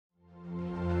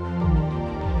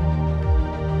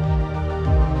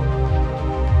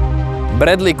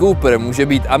Bradley Cooper může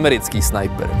být americký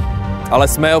sniper, ale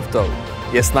s Meoptou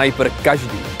je sniper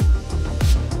každý.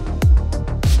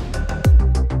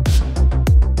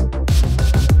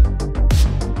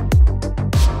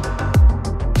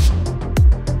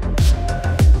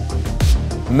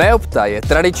 Meopta je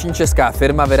tradiční česká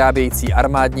firma vyrábějící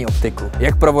armádní optiku,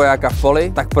 jak pro vojáka v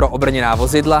poli, tak pro obrněná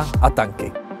vozidla a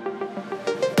tanky.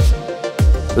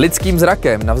 Lidským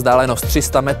zrakem na vzdálenost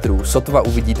 300 metrů sotva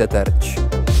uvidíte terč.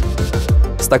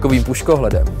 S takovým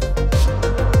puškohledem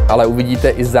ale uvidíte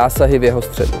i zásahy v jeho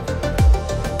středu.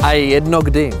 A je jedno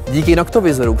kdy. Díky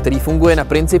noktovizoru, který funguje na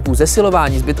principu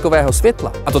zesilování zbytkového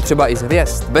světla, a to třeba i z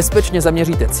hvězd, bezpečně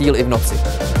zaměříte cíl i v noci.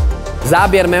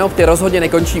 Záběr Meopty rozhodně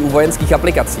nekončí u vojenských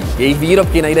aplikací. Jejich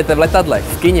výrobky najdete v letadlech,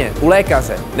 v kině, u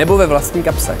lékaře nebo ve vlastní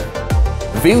kapse.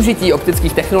 Využití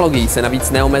optických technologií se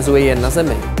navíc neomezuje jen na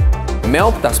Zemi.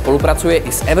 Meopta spolupracuje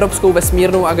i s Evropskou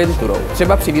vesmírnou agenturou,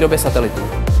 třeba při výrobě satelitů.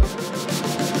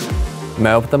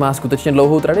 Meopta má skutečně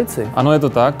dlouhou tradici. Ano, je to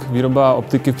tak. Výroba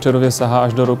optiky v Přerově sahá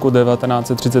až do roku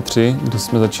 1933, kdy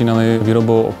jsme začínali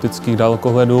výrobou optických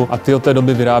dalekohledů a ty od té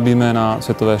doby vyrábíme na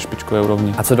světové špičkové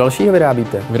úrovni. A co dalšího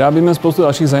vyrábíte? Vyrábíme spoustu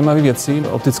dalších zajímavých věcí.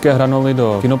 Optické hranoly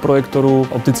do kinoprojektorů,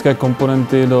 optické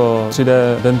komponenty do 3D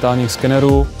dentálních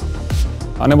skenerů.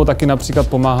 A nebo taky například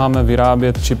pomáháme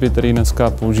vyrábět čipy, které dneska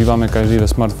používáme každý ve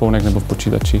smartfonech nebo v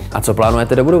počítačích. A co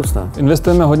plánujete do budoucna?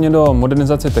 Investujeme hodně do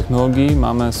modernizace technologií,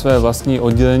 máme své vlastní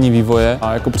oddělení vývoje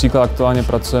a jako příklad aktuálně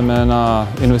pracujeme na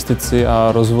investici a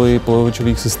rozvoji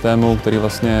polovičových systémů, které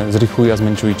vlastně zrychlují a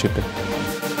zmenšují čipy.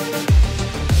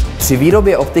 Při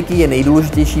výrobě optiky je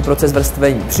nejdůležitější proces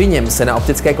vrstvení. Při něm se na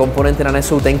optické komponenty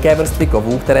nanesou tenké vrstvy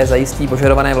kovů, které zajistí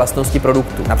požadované vlastnosti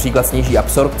produktu, například sníží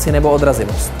absorpci nebo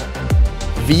odrazivost.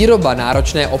 Výroba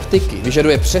náročné optiky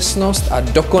vyžaduje přesnost a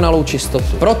dokonalou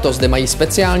čistotu. Proto zde mají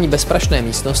speciální bezprašné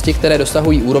místnosti, které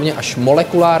dosahují úrovně až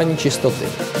molekulární čistoty.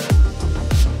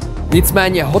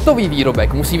 Nicméně hotový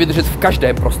výrobek musí vydržet v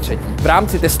každém prostředí. V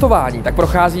rámci testování tak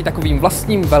prochází takovým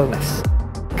vlastním wellness.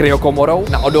 Kryokomorou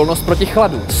na odolnost proti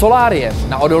chladu, soláriem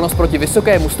na odolnost proti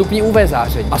vysokému stupni UV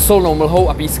záření a solnou mlhou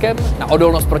a pískem na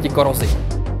odolnost proti korozi.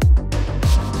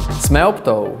 S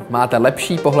Meoptou máte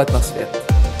lepší pohled na svět.